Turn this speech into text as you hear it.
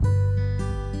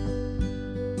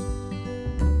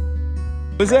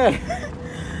What's that?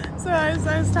 So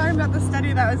I was talking about the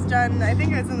study that was done, I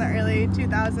think it was in the early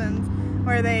 2000s,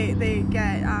 where they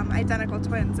get identical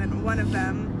twins, and one of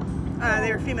them,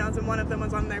 they were females, and one of them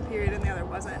was on their period and the other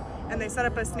wasn't. And they set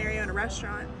up a scenario in a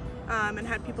restaurant and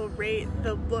had people rate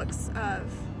the looks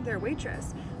of their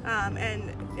waitress. And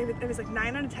it was like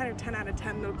 9 out of 10 or 10 out of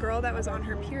 10. The girl that was on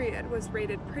her period was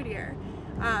rated prettier.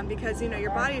 Because, you know, your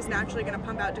body is naturally going to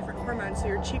pump out different hormones, so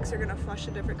your cheeks are going to flush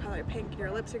a different color pink, your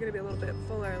lips are going to be a little bit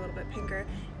fuller, a little bit pinker,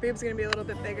 boobs are going to be a little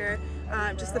bit bigger,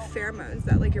 just the pheromones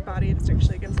that, like, your body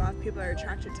instinctually gives off, people are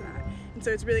attracted to that. And so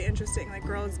it's really interesting, like,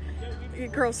 girls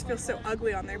feel so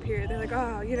ugly on their period. They're like,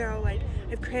 oh, you know, like,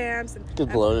 I have cramps, and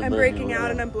I'm breaking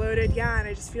out, and I'm bloated, yeah, and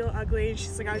I just feel ugly. And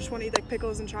she's like, I just want to eat, like,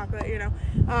 pickles and chocolate, you know.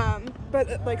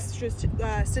 But, like,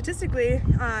 statistically,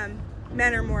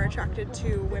 men are more attracted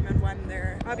to women when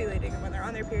they're ovulating and when they're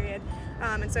on their period.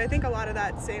 And so I think a lot of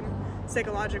that same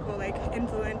psychological, like,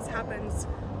 influence happens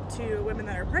to women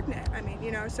that are pregnant. I mean,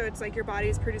 you know, so it's like your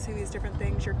body's producing these different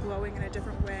things, you're glowing in a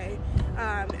different way.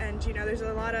 And, you know, there's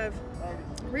a lot of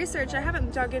research. I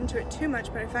haven't dug into it too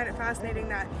much, but I find it fascinating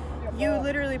that you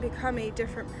literally become a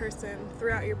different person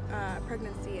throughout your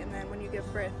pregnancy, and then when you give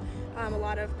birth. A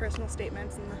lot of personal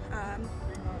statements and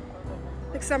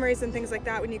like summaries and things like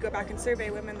that, when you go back and survey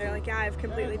women, they're like, yeah, I've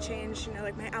completely changed, you know,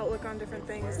 like my outlook on different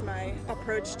things, my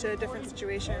approach to different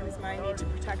situations, my need to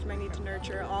protect, my need to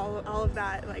nurture, all of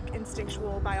that, like,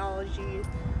 instinctual biology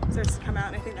starts to come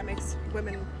out, and I think that makes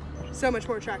women so much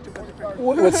more attractive when they're pregnant.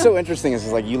 What's so interesting is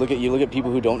like you look at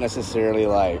people who don't necessarily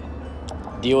like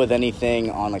deal with anything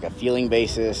on like a feeling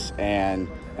basis, and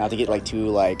not to get like too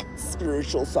like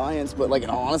spiritual science, but like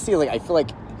honestly, like I feel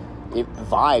like it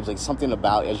vibes, like something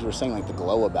about, as you were saying, like the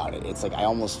glow about it. It's like I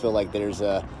almost feel like there's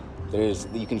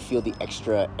you can feel the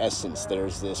extra essence.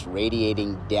 There's this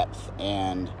radiating depth,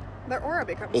 and their aura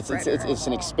becomes it's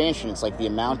an expansion. It's like the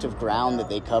amount of ground that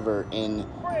they cover in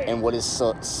what is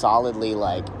so solidly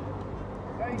like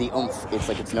the oomph. It's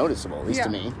like it's noticeable, at least to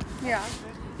me.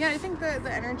 Yeah, I think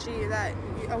the energy that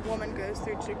a woman goes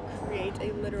through to create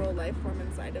a literal life form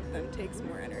inside of them takes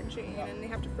more energy, and they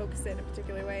have to focus it in a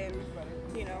particular way, and,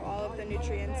 you know, all of the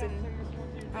nutrients and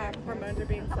hormones are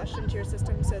being flushed into your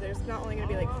system, so there's not only going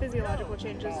to be like physiological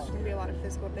changes, there's going to be a lot of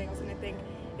physical things. And I think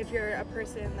if you're a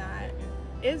person that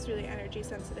is really energy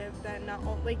sensitive, then not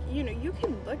only, like, you know, you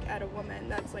can look at a woman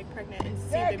that's like pregnant and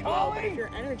see the glow, but if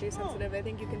you're energy sensitive, I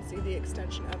think you can see the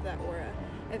extension of that aura.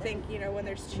 I think, you know, when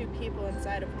there's two people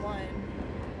inside of one,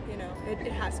 you know, it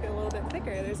has to get a little bit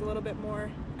thicker. There's a little bit more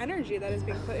energy that is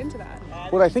being put into that.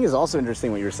 What I think is also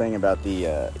interesting, what you were saying about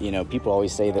the, you know, people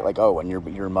always say that, like, oh, when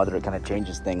you're a mother, it kind of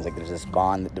changes things. Like, there's this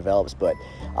bond that develops. But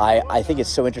I think it's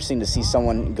so interesting to see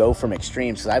someone go from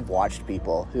extremes, because I've watched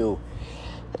people who've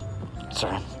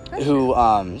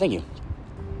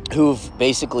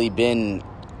basically been,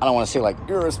 I don't want to say, like,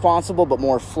 irresponsible, but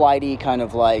more flighty, kind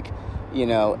of like, you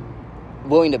know,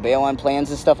 willing to bail on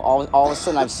plans and stuff. All of a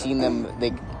sudden, I've seen them,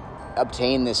 they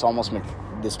obtain this almost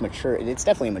this maturity. It's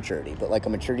definitely a maturity, but like a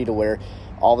maturity to where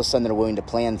all of a sudden they're willing to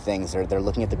plan things. They're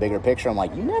looking at the bigger picture. I'm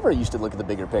like, you never used to look at the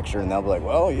bigger picture, and they'll be like,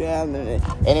 well, yeah, and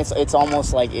it's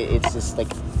almost like it's just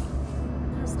like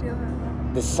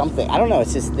this something. I don't know.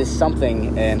 It's just this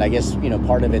something, and I guess, you know,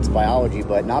 part of it's biology,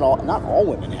 but not all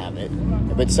women have it.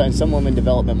 But some women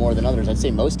develop it more than others. I'd say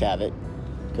most have it,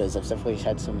 because I've definitely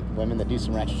had some women that do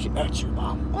some ratchet shit. Well,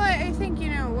 I think, you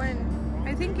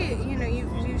know,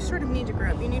 you sort of need to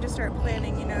grow up. You need to start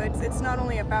planning. You know, it's not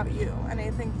only about you. And I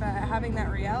think that having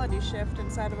that reality shift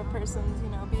inside of a person's, you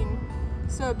know, being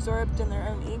so absorbed in their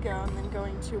own ego, and then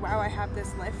going to, wow, I have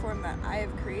this life form that I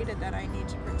have created that I need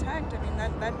to protect. I mean,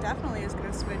 that definitely is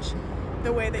going to switch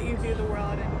the way that you view the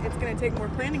world, and it's going to take more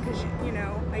planning, because, you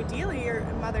know, ideally your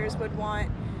mothers would want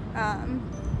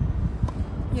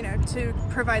you know, to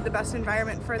provide the best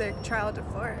environment for their child to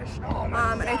flourish. And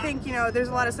I think, you know, there's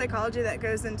a lot of psychology that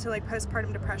goes into like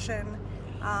postpartum depression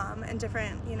and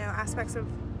different, you know, aspects of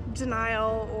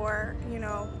denial, or, you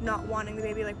know, not wanting the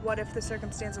baby. Like, what if the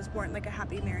circumstances weren't like a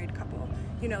happy married couple?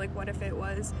 You know, like, what if it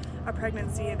was a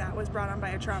pregnancy that was brought on by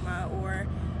a trauma, or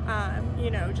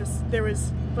you know, just there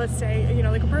was, let's say, you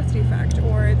know, like a birth defect,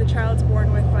 or the child's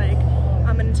born with like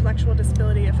an intellectual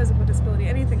disability, a physical disability,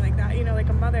 anything like that. You know, like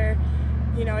a mother,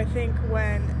 you know, I think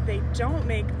when they don't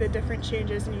make the different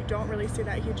changes and you don't really see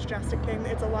that huge drastic thing,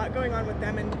 it's a lot going on with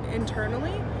them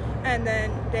internally, and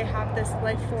then they have this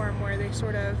life form where they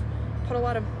sort of put a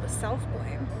lot of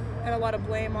self-blame and a lot of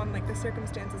blame on like the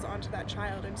circumstances onto that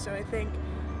child. And so I think,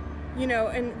 you know,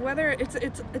 and whether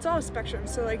it's all a spectrum.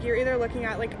 So like you're either looking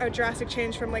at like a drastic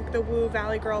change from like the woo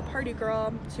valley girl, party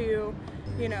girl, to,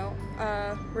 you know,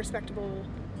 a respectable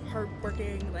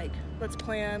hardworking, like, let's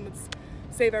plan, let's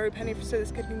save every penny so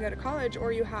this kid can go to college,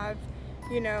 or you have,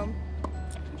 you know,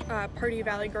 party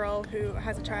valley girl who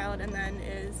has a child and then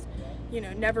is, you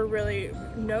know, never really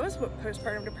knows what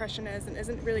postpartum depression is and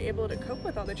isn't really able to cope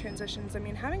with all the transitions. I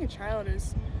mean, having a child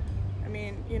is, I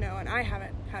mean, you know, and I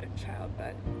haven't had a child,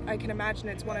 but I can imagine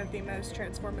it's one of the most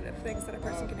transformative things that a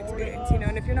person can experience, you know,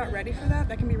 and if you're not ready for that,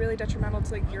 that can be really detrimental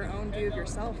to, like, your own view of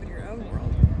yourself and your own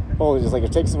world. Well, it's just like,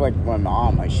 it takes, like, my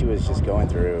mom, like, she was just going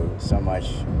through so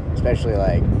much, especially,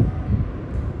 like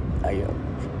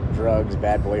drugs,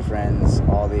 bad boyfriends,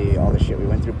 all the shit we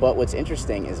went through. But what's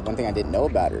interesting is, one thing I didn't know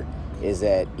about her is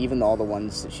that even all the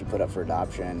ones that she put up for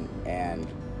adoption, and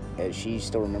she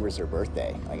still remembers her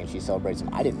birthday, like, and she celebrates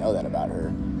them. I didn't know that about her,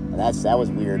 and that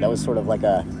was weird. That was sort of like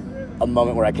a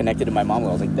moment where I connected to my mom.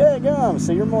 I was like, daggum,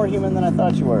 so you're more human than I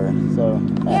thought you were. So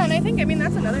yeah, and I think, I mean,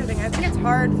 that's another thing. I think it's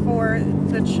hard for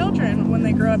the children when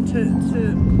they grow up to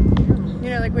you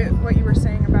know, like what you were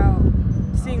saying about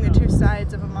seeing the two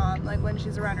sides of a mom. Like, when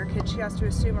she's around her kid, she has to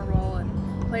assume a role and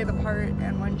play the part,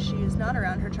 and when she's not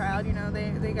around her child, you know,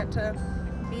 they get to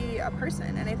be a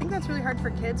person. And I think that's really hard for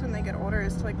kids when they get older,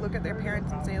 is to, like, look at their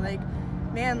parents and say, like,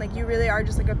 man, like, you really are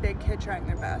just, like, a big kid trying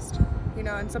their best, you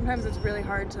know. And sometimes it's really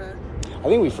hard to, I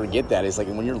think we forget that. It's like,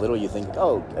 when you're little, you think,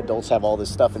 oh, adults have all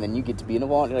this stuff, and then you get to be in a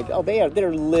wall, and you're like, oh,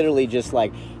 they're literally just,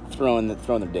 like, throwing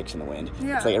their dicks in the wind.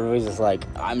 Yeah. It's like, everybody's just like,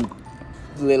 I'm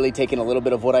literally taking a little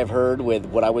bit of what I've heard with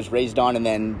what I was raised on, and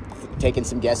then taking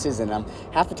some guesses, and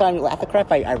half the the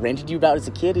crap I ranted you about as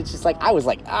a kid, it's just like, I was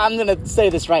like, I'm gonna say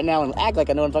this right now and act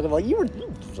like I know what I'm talking about. You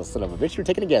son of a bitch, you were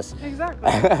taking a guess. Exactly.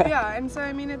 Yeah, and so,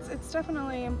 I mean, it's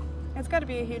definitely, it's got to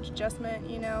be a huge adjustment,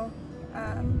 you know.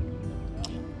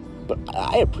 But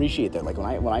I appreciate that. Like,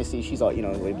 when I see she's all, you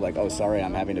know, like, oh, sorry,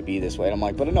 I'm having to be this way, and I'm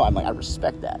like, but no, I'm like, I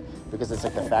respect that, because it's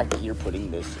like the fact that you're putting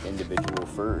this individual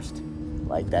first.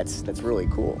 Like, that's really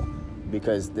cool,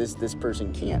 because this little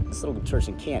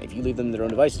person can't. If you leave them to their own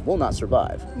devices, will not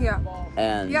survive. Yeah.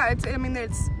 And yeah,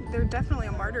 they're definitely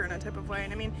a martyr in a type of way.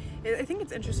 And I mean, I think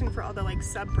it's interesting for all the, like,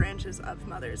 sub branches of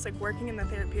mothers, like, working in the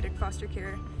therapeutic foster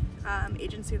care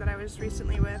agency that I was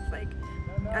recently with. Like,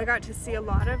 I got to see a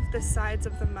lot of the sides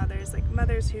of the mothers, like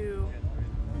mothers who,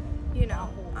 you know,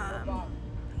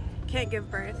 can't give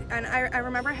birth. And I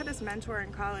remember I had this mentor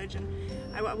in college, and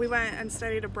we went and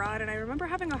studied abroad, and I remember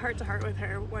having a heart-to-heart with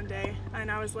her one day, and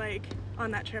I was like,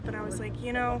 on that trip, and I was like,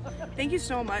 you know, thank you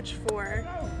so much for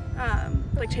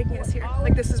like, taking us here.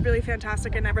 Like, this is really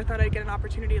fantastic. I never thought I'd get an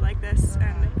opportunity like this,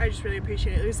 and I just really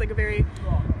appreciate it. It was like a very,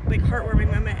 like,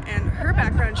 heartwarming moment. And her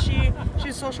background, she's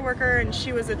a social worker, and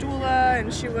she was a doula,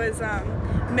 and she was a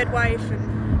midwife,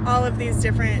 and all of these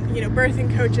different, you know,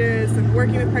 birthing coaches and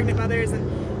working with pregnant mothers. And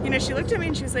you know, she looked at me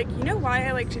and she was like, you know why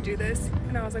I like to do this?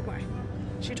 And I was like, why?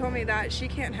 She told me that she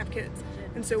can't have kids.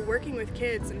 And so working with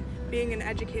kids and being an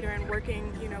educator and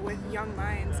working, you know, with young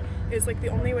minds is, like, the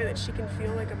only way that she can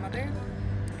feel like a mother.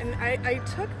 And I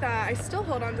took that, I still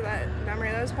hold on to that memory.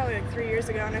 That was probably like 3 years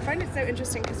ago. And I find it so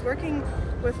interesting, because working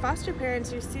with foster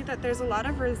parents, you see that there's a lot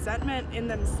of resentment in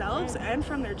themselves and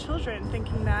from their children,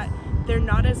 thinking that they're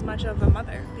not as much of a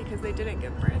mother because they didn't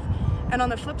give birth. And on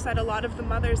the flip side, a lot of the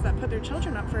mothers that put their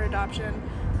children up for adoption,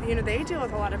 you know, they deal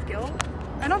with a lot of guilt.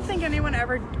 I don't think anyone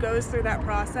ever goes through that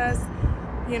process,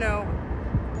 you know,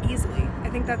 easily. I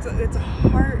think it's a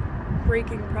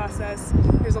heartbreaking process.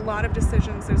 There's a lot of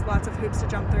decisions. There's lots of hoops to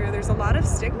jump through. There's a lot of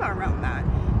stigma around that.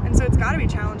 And so it's got to be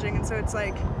challenging. And so it's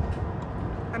like,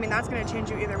 I mean, that's going to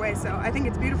change you either way. So I think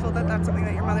it's beautiful that that's something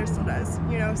that your mother still does,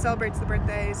 you know, celebrates the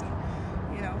birthdays and,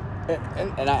 you know.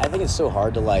 And I think it's so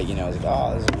hard to, like, you know, like, oh,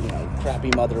 I was, you know,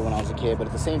 crappy mother when I was a kid. But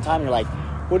at the same time, you're like,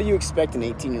 what do you expect an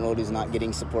 18-year-old who's not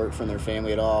getting support from their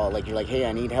family at all? Like, you're like, hey,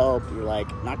 I need help. You're like,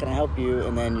 not going to help you.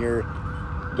 And then you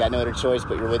got no other choice,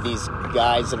 but you're with these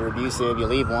guys that are abusive. You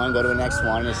leave one, go to the next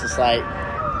one. And it's just like...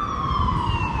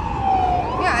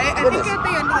 Yeah,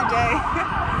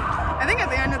 I think at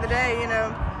the end of the day, you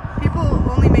know, people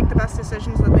only make the best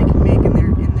decisions that they can make in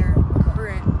their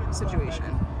current situation.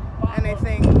 And I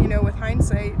think, you know, with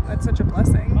hindsight, that's such a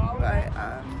blessing. But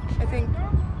I think,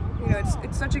 you know,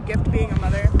 it's such a gift being a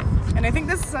mother. And I think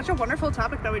this is such a wonderful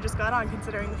topic that we just got on,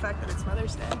 considering the fact that it's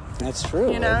Mother's Day. That's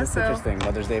true. You know, that's interesting.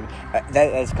 Mother's Day.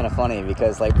 That's kind of funny,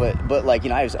 because, like, but like, you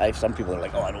know, I have some people that are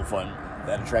like, oh, I don't find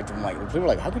that attractive. I'm like, people are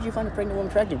like, how could you find a pregnant woman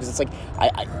attractive? Because it's like,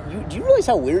 do you realize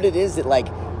how weird it is that, like,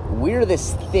 we're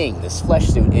this thing, this flesh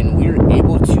suit, and we're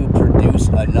able to produce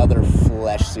another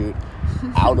flesh suit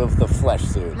out of the flesh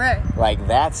suit. Right. Like,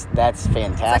 that's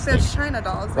fantastic. It's like those China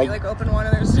dolls. They, like, open one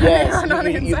and there's China on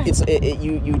the inside.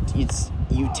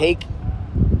 You take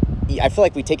I feel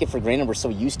like we take it for granted. We're so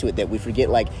used to it that we forget,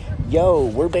 like, yo,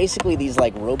 we're basically these,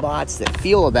 like, robots that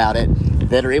feel about it,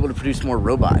 that are able to produce more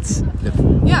robots that I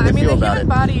mean, feel the about human it.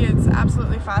 body is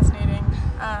absolutely fascinating,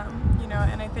 you know,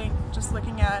 and I think just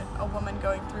looking at a woman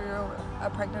going through a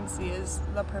pregnancy is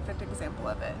the perfect example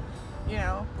of it, you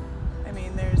know. I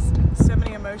mean, there's so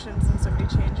many emotions and so many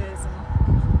changes,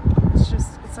 and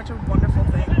it's such a wonderful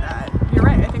thing that, you're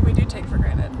right, I think we do take for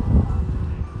granted.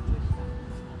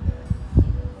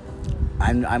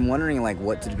 I'm wondering, like,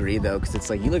 what degree, though, because it's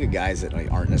like, you look at guys that, like,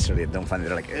 aren't necessarily, don't find it,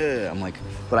 they're like, ugh, I'm like,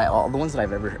 but all the ones that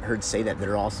I've ever heard say that,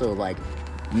 they're also, like,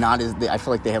 not as, I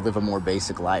feel like they live a more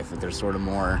basic life, that they're sort of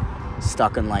more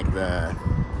stuck in, like,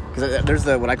 because there's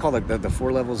what I call, like, the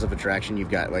 4 levels of attraction.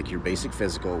 You've got, like, your basic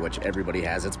physical, which everybody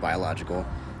has, it's biological.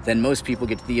 Then most people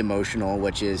get to the emotional,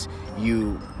 which is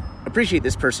you appreciate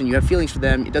this person, you have feelings for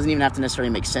them, it doesn't even have to necessarily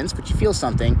make sense, but you feel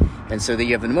something, and so then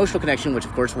you have an emotional connection, which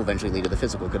of course will eventually lead to the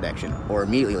physical connection, or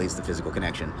immediately leads to the physical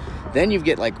connection. Then you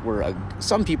get, like, where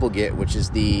some people get, which is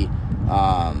what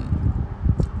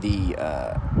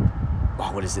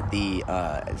is it,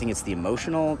 I think it's the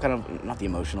emotional, kind of, not the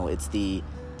emotional, it's the,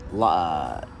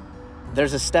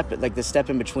 there's a step, like the step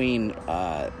in between this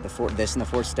and the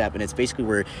 4th step, and it's basically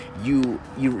where you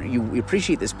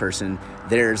appreciate this person.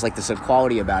 There's, like, this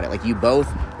equality about it. Like, you both,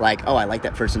 like, oh, I like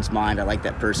that person's mind, I like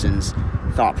that person's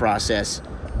thought process,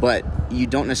 but you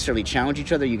don't necessarily challenge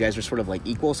each other. You guys are sort of, like,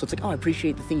 equal. So it's like, oh, I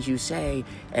appreciate the things you say,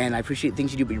 and I appreciate the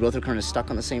things you do, but you both are kind of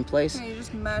stuck on the same place. Yeah, you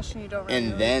just mesh and you don't really.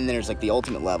 And then there's, like, the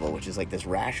ultimate level, which is, like, this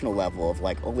rational level of,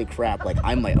 like, holy crap, like,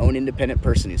 I'm my own independent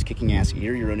person who's kicking ass.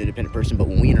 You're your own independent person, but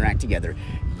when we interact together,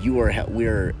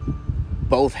 we're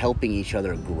both helping each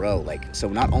other grow. Like, so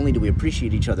not only do we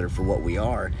appreciate each other for what we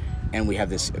are, and we have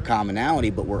this commonality,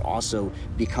 but we're also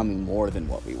becoming more than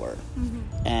what we were. Mm-hmm.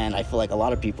 And I feel like a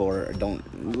lot of people a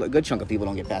good chunk of people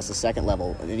don't get past the 2nd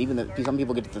level, and even some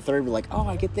people get to the 3rd, we're like, oh,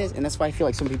 I get this, and that's why I feel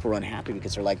like some people are unhappy,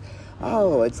 because they're like,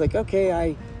 oh, it's like, okay,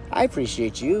 I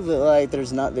appreciate you, but, like,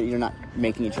 there's not, that you're not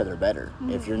making each other better. Mm-hmm.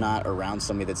 If you're not around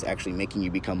somebody that's actually making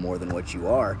you become more than what you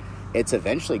are, it's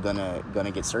eventually gonna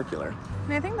get circular.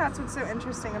 And I think that's what's so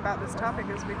interesting about this topic,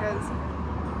 is because,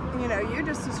 you know, you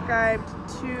just described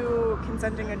 2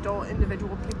 consenting adult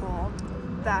individual people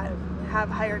that have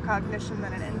higher cognition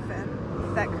than an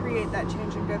infant, that create that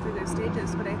change and go through those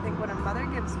stages. But I think when a mother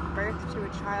gives birth to a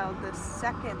child, the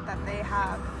second that they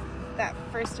have that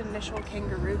first initial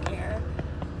kangaroo care,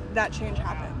 that change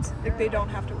happens. Like, they don't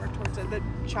have to work towards it. The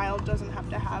child doesn't have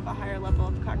to have a higher level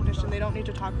of cognition. They don't need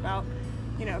to talk about,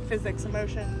 you know, physics,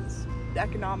 emotions,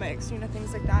 economics, you know,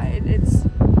 things like that.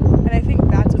 And I think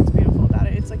that's what's beautiful about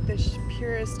it. It's like the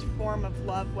purest form of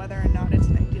love, whether or not it's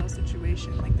an ideal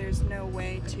situation. Like, there's no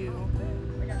way to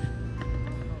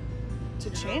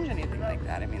change anything like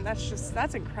that. I mean,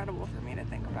 that's incredible for me to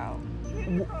think about.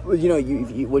 You know,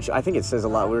 you which I think it says a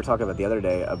lot. We were talking about the other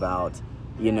day about,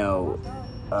 you know,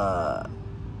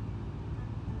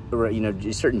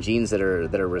 certain genes that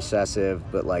are recessive,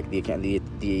 but, like, the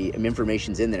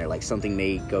information's in there. Like, something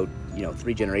may go, you know,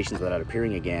 3 generations without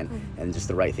appearing again, and just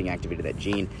the right thing activated that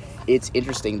gene. It's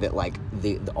interesting that, like,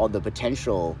 all the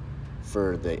potential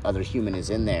for the other human is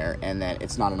in there, and that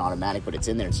it's not an automatic, but it's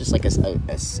in there. It's just like a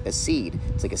seed.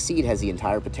 It's like a seed has the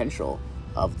entire potential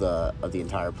of the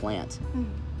entire plant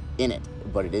in it,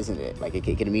 but it isn't it. Like, it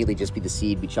can immediately just be the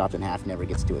seed, be chopped in half, never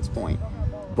gets to its point,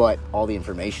 but all the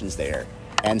information's there.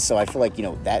 And so I feel like, you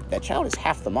know, that child is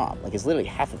half the mom. Like, it's literally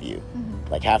half of you,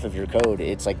 like half of your code.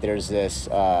 It's like there's this,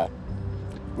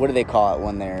 what do they call it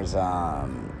when there's,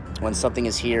 when something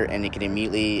is here and it can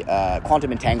immediately,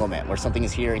 quantum entanglement, where something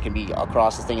is here and can be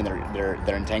across the thing and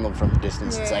they're entangled from a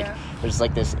distance. Yeah, it's like, there's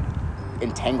like this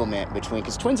entanglement between,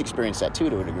 because twins experience that too,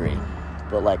 to a degree.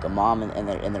 But, like, a mom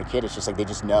and their kid, it's just like they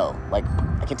just know. Like,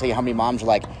 I can't tell you how many moms are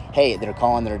like, hey, they're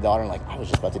calling their daughter and like, I was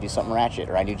just about to do something ratchet,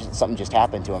 or something just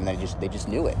happened to them, and they just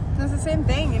knew it. It's the same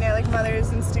thing, you know, like,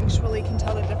 mothers instinctually can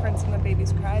tell the difference in the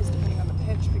baby's cries depending on the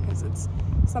pitch, because it's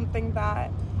something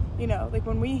that, you know, like,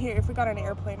 when if we got on an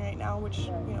airplane right now, which,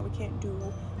 you know, we can't do,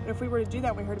 but if we were to do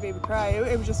that and we heard a baby cry,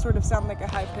 it would just sort of sound like a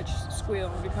high-pitched squeal,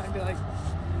 and we'd kind of be like,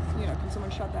 you know, can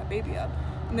someone shut that baby up?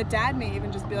 And the dad may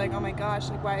even just be like, oh my gosh,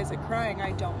 like, why is it crying?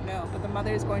 I don't know. But the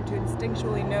mother is going to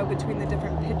instinctually know between the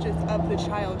different pitches of the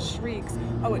child's shrieks.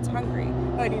 Oh, it's hungry.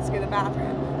 Oh, it needs to go to the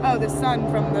bathroom. Oh, the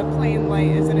sun from the plane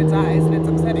light is in its eyes and it's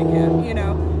upsetting him, you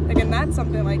know? Like, and that's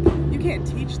something, like, you can't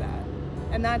teach that.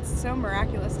 And that's so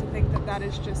miraculous to think that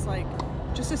is just, like,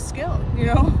 just a skill, you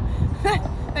know?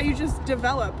 that you just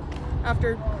develop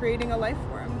after creating a life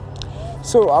form.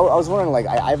 So I was wondering, like,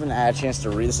 I haven't had a chance to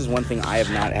read. This is one thing I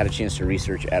have not had a chance to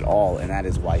research at all, and that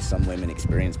is why some women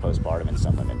experience postpartum and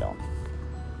some women don't.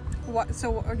 what?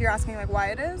 So you're asking like why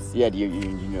it is? Yeah. Do you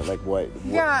know like what?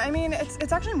 Yeah, I mean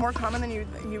it's actually more common than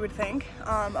you would think.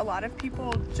 A lot of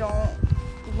people don't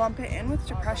lump it in with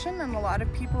depression, and a lot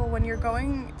of people, when you're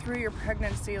going through your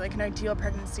pregnancy, like an ideal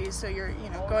pregnancy, so you're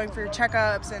going for your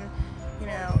checkups, and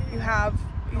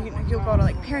you'll go to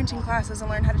like parenting classes and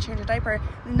learn how to change a diaper.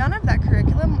 None of that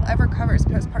curriculum ever covers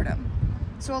postpartum.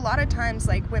 So a lot of times,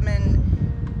 like,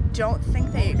 women don't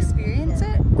think they experience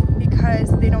it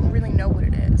because they don't really know what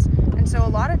it is. And so a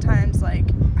lot of times, like,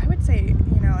 I would say,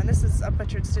 and this is a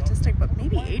butchered statistic, but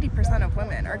maybe 80% of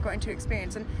women are going to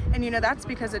experience, and that's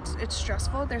because it's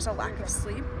stressful. There's a lack of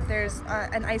sleep. There's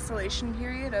an isolation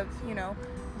period of,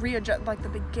 readjust, like the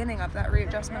beginning of that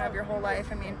readjustment of your whole life.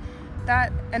 I mean,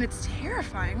 that, and it's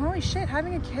terrifying. Holy shit,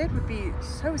 having a kid would be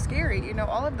so scary.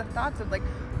 All of the thoughts of like,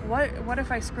 what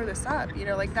if I screw this up?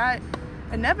 Like that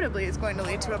inevitably is going to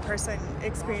lead to a person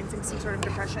experiencing some sort of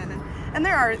depression. And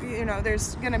there are,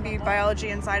 there's going to be biology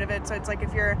inside of it. So it's like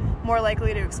if you're more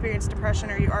likely to experience depression,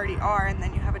 or you already are, and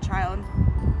then you have a child,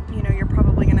 you're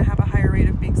probably going to have a higher rate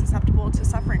of being susceptible to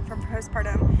suffering from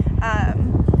postpartum.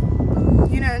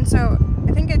 And so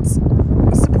I think it's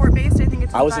support-based. I think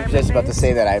it's I was just about to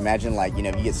say that. I imagine, like, you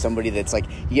get somebody that's like,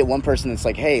 you get one person that's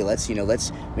like, hey, let's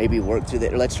maybe work through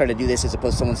that, or let's try to do this, as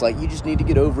opposed to someone's like, you just need to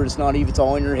get over it. It's not even, it's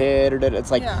all in your head, or that.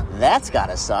 It's like, That's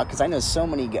gotta suck, because I know so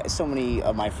many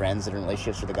of my friends that are in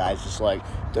relationships with the guys just like,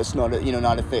 that's not a,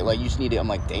 not a thing. Like, you just need it. I'm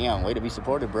like, damn, way to be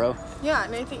supportive, bro. Yeah,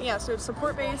 and I think, so it's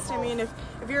support-based. I mean, if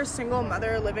you're a single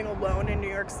mother living alone in New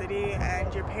York City,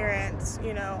 and your parents,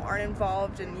 aren't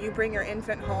involved, and you bring your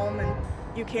infant home and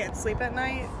you can't sleep at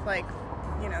night, like,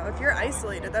 if you're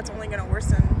isolated, that's only going to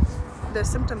worsen the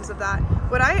symptoms of that.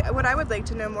 What I would like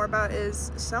to know more about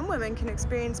is, some women can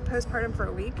experience postpartum for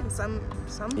a week, and some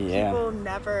people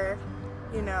never,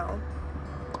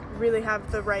 really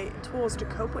have the right tools to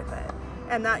cope with it.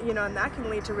 And that, and that can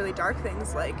lead to really dark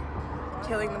things, like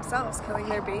killing themselves, killing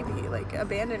their baby, like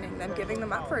abandoning them, giving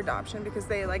them up for adoption, because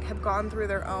they like have gone through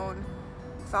their own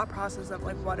thought process of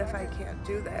like, what if I can't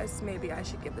do this? Maybe I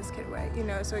should give this kid away,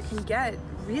 So it can get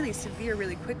really severe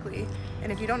really quickly.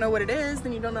 And if you don't know what it is,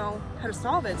 then you don't know how to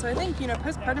solve it. So I think,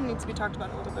 postpartum needs to be talked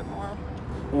about a little bit more.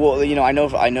 Well, I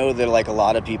know that like a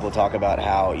lot of people talk about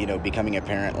how, becoming a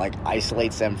parent like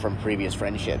isolates them from previous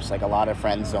friendships. Like, a lot of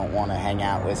friends don't want to hang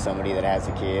out with somebody that has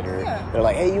a kid, or they're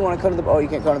like, hey, you want to come to you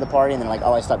can't come to the party, and they're like,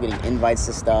 oh, I stopped getting invites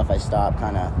to stuff. I stopped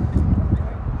kind of.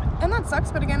 And that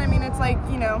sucks, but again, I mean, it's like,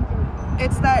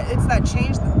 it's that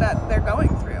change that they're going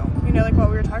through, like what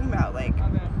we were talking about. Like,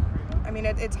 I mean,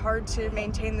 it's hard to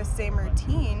maintain the same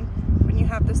routine when you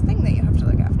have this thing that you have to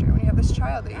look after, when you have this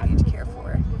child that you need to care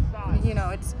for.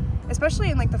 It's, especially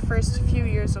in like the first few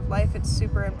years of life, it's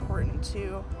super important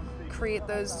to create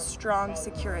those strong,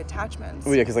 secure attachments.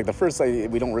 Well, yeah, because like the first, like,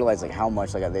 we don't realize like how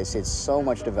much, like they say, so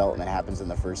much development happens in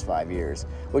the first 5 years,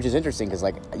 which is interesting, because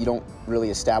like you don't really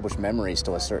establish memories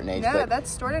till a certain age. Yeah, that's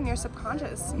stored in your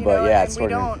subconscious. It's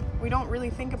we don't really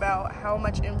think about how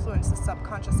much influence the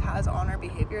subconscious has on our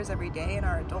behaviors every day in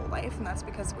our adult life, and that's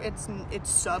because it's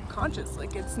subconscious.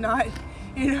 Like, it's not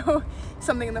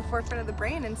something in the forefront of the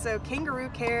brain. And so kangaroo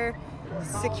care,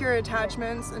 secure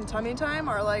attachments, and tummy time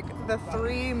are like the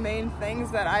three main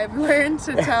things that I've learned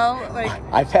to tell. Like,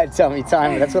 I've had tummy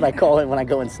time. That's what I call it when I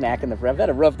go and snack in the fridge. I've had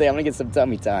a rough day. I'm gonna get some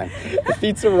tummy time.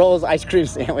 Pizza rolls, ice cream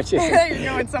sandwiches.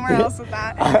 You're going somewhere else with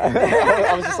that.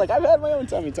 I was just like, I've had my own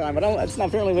tummy time, but it's not,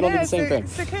 apparently we don't do the same thing.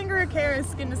 So kangaroo care is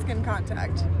skin-to-skin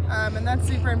contact, and that's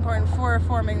super important for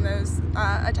forming those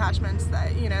attachments.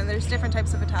 That there's different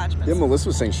types of attachments. Yeah, Melissa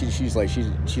was saying she's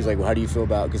like, well, how do you feel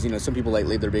about, because some people like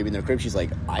leave their baby in their crib. She's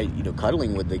like,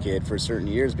 cuddling with the kid for certain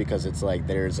years, because it's like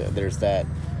there's that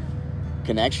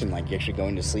connection, like you're actually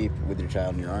going to sleep with your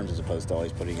child in your arms as opposed to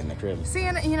always putting it in the crib. See,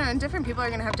 and different people are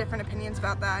going to have different opinions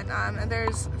about that. And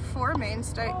there's 4 main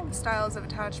styles of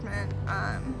attachment: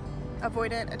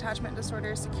 avoidant attachment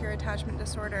disorder, secure attachment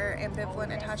disorder,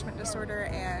 ambivalent attachment disorder,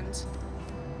 and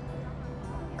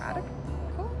radical.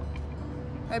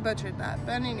 I butchered that,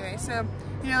 but anyway, so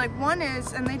like one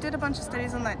is, and they did a bunch of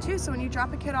studies on that too. So when you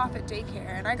drop a kid off at daycare,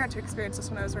 and I got to experience this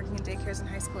when I was working in daycares in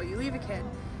high school, you leave a kid,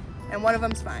 and one of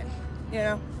them's fine,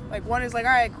 like one is like,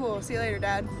 all right, cool, see you later,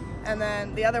 dad, and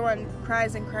then the other one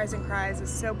cries and cries and cries, is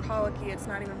so colicky, it's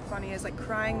not even funny, is like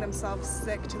crying themselves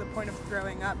sick to the point of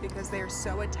throwing up, because they are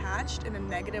so attached in a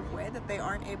negative way that they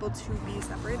aren't able to be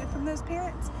separated from those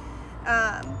parents.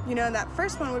 And that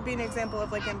first one would be an example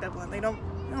of like ambivalent. They don't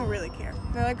really care.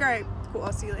 They're like, all right, cool,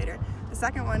 I'll see you later. The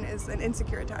second one is an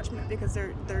insecure attachment, because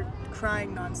they're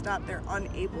crying nonstop. They're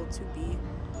unable to be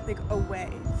like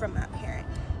away from that parent.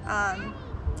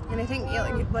 And I think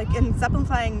like in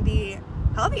simplifying the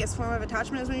healthiest form of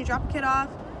attachment is when you drop a kid off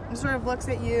and sort of looks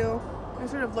at you, and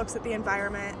sort of looks at the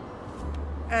environment,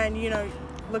 and, you know,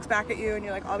 looks back at you, and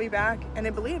you're like, I'll be back, and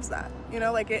it believes that, you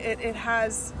know, like it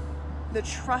has the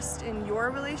trust in your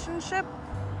relationship,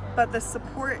 but the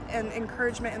support and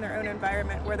encouragement in their own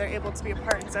environment where they're able to be a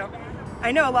part. And so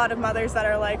I know a lot of mothers that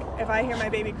are like, if I hear my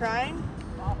baby crying,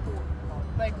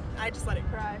 like, I just let it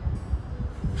cry.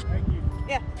 Thank you.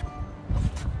 Yeah.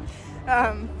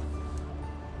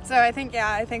 So I think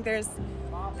there's,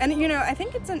 and, you know, I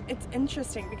think it's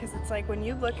interesting because it's like when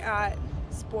you look at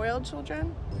spoiled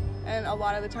children, and a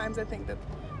lot of the times I think that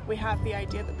we have the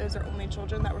idea that those are only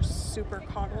children that were super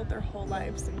coddled their whole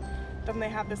lives, and then they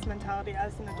have this mentality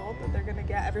as an adult that they're going to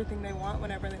get everything they want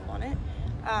whenever they want it,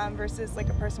 versus like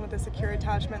a person with a secure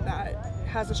attachment that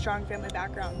has a strong family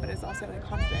background but is also like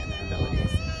confident in their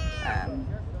abilities.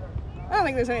 I don't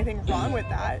think there's anything wrong with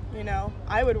that, you know.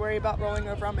 I would worry about rolling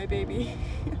over on my baby,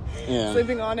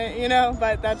 sleeping on it, you know,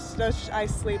 but that's I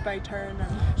sleep, I turn.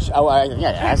 I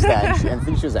asked that. I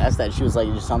think she was asked that. She was like,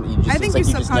 I think you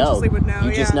subconsciously would know.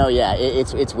 You just know, yeah.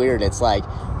 It's weird. It's like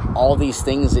all these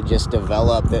things that just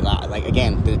develop that, like,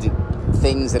 again, the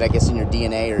things that I guess in your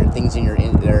DNA or things in your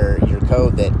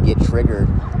code that get triggered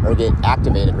or get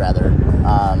activated rather.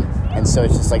 And so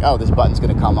it's just like, oh, this button's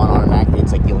going to come on automatically.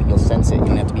 It's like you'll sense it. You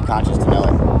don't have to be conscious to know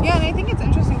it. Yeah, and I think it's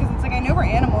interesting because it's like, I know we're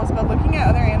animals, but looking at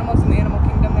other animals in the animal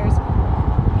kingdom,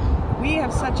 we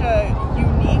have such a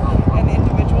unique and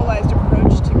individualized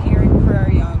approach to caring for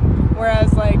our young.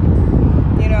 Whereas, like,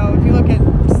 you know, if you look at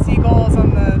seagulls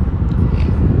on the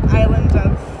island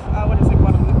of,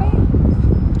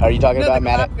 Guadalupe? Are you talking about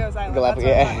Galapagos Island? Galapagos,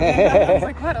 yeah. I was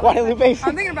like, Guadalupe.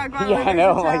 I'm thinking about Guadalupe. Yeah, I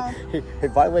know. Like, hey,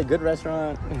 by the way, good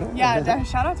restaurant. Yeah,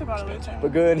 shout out to Guadalupe.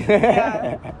 But good.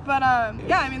 Yeah. But,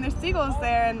 I mean, there's seagulls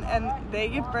there, and they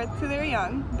give birth to their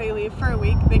young. They leave for a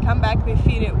week. They come back, they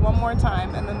feed it one more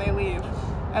time, and then they leave.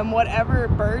 And whatever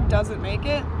bird doesn't make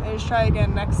it, they just try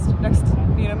again next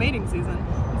mating season.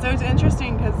 And so it's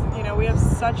interesting because, you know, we have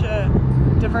such a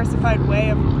diversified way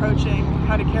of approaching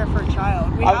how to care for a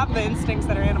child. We have the instincts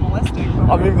that are animalistic.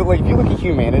 But like, if you look at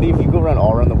humanity, if you go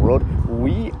all around the world,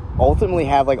 we ultimately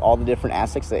have like all the different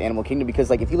aspects of the animal kingdom, because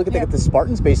like if you look at the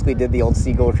Spartans basically did the old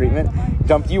seagull treatment,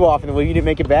 dumped you off, and when you didn't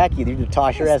make it back, you either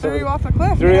toss your ass over. Threw you off a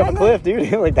cliff. Threw you off a cliff,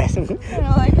 dude. Like that's. You're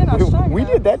not strong we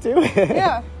enough. did that too.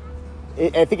 Yeah.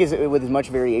 I think it's with as much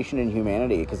variation in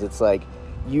humanity, because it's like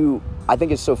I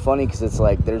think it's so funny because it's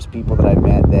like there's people that I've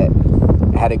met that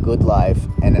had a good life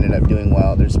and ended up doing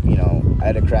well. There's, you know, I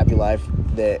had a crappy life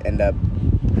that ended up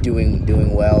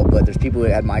doing well, but there's people who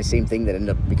had my same thing that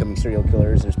ended up becoming serial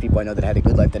killers. There's people I know that had a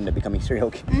good life that ended up becoming serial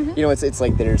killers. Mm-hmm. You know, it's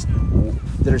like there's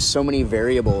so many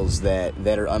variables that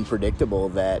are unpredictable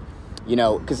that, you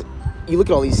know, because you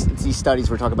look at all these studies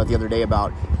we were talking about the other day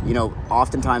about, you know,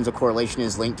 oftentimes a correlation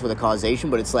is linked with a causation,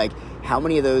 but it's like how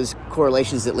many of those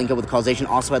correlations that link up with causation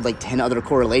also had like 10 other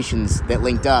correlations that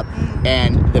linked up,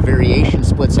 and the variation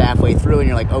splits halfway through, and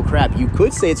you're like, oh crap, you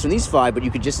could say it's from these 5, but you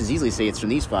could just as easily say it's from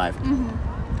these 5.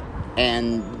 Mm-hmm.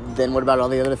 And then what about all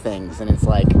the other things? And it's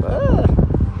like,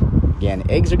 again,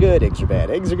 eggs are good, eggs are bad,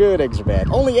 eggs are good, eggs are bad.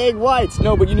 Only egg whites.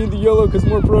 No, but you need the yellow because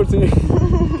more protein.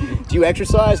 Do you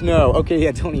exercise? No. Okay,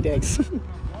 yeah, don't eat eggs. So,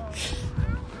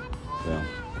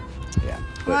 yeah.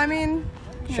 Well, I mean,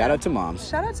 shout out to moms.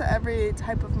 Shout out to every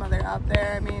type of mother out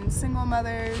there. I mean, single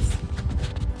mothers,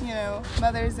 you know,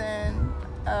 mothers in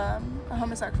a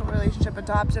homosexual relationship,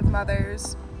 adoptive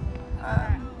mothers,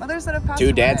 mothers that have passed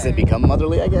away. 2 dads that become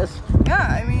motherly, I guess. Yeah,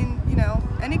 I mean, you know,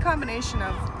 any combination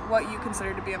of what you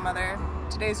consider to be a mother,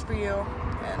 today's for you,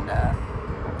 and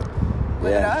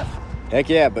live it up. Heck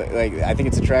yeah, but like I think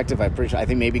it's attractive. I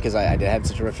think maybe because I did have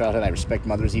such a rough childhood, I respect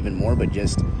mothers even more. But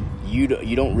just you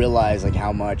don't realize like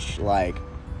how much, like,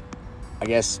 I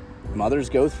guess mothers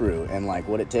go through and like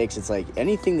what it takes. It's like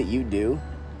anything that you do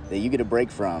that you get a break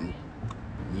from,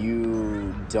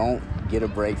 you don't get a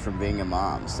break from being a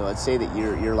mom. So let's say that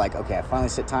you're like, okay, I finally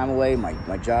set time away,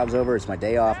 my job's over, it's my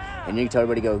day off, and you tell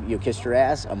everybody go, you kiss your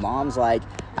ass. A mom's like,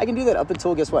 I can do that up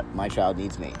until, guess what, my child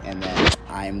needs me, and then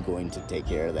I'm going to take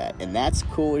care of that. And that's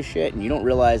cool as shit, and you don't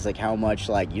realize like how much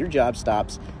like your job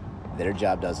stops, their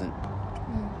job doesn't.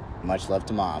 Much love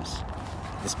to moms.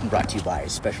 This has been brought to you by a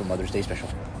special Mother's Day special.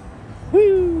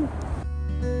 Woo!